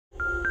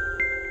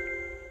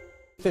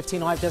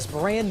15 Live, this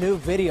brand new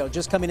video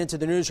just coming into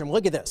the newsroom.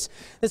 Look at this.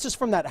 This is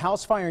from that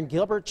house fire in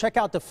Gilbert. Check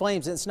out the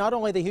flames. It's not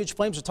only the huge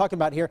flames we're talking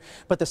about here,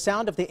 but the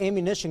sound of the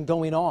ammunition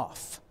going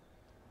off.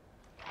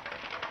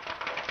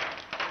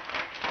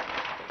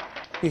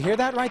 You hear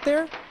that right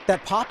there?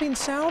 That popping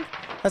sound?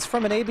 That's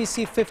from an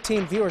ABC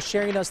 15 viewer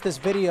sharing us this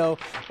video.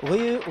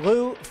 Lou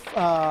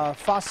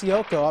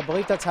Faciocco, I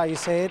believe that's how you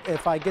say it.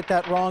 If I get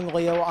that wrong,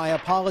 Leo, I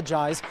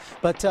apologize.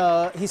 But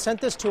he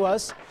sent this to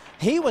us.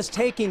 He was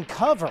taking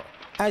cover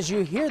as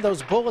you hear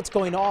those bullets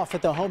going off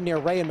at the home near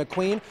Ray and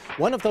McQueen.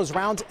 One of those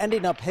rounds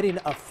ending up hitting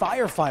a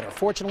firefighter.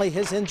 Fortunately,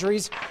 his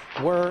injuries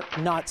were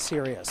not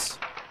serious.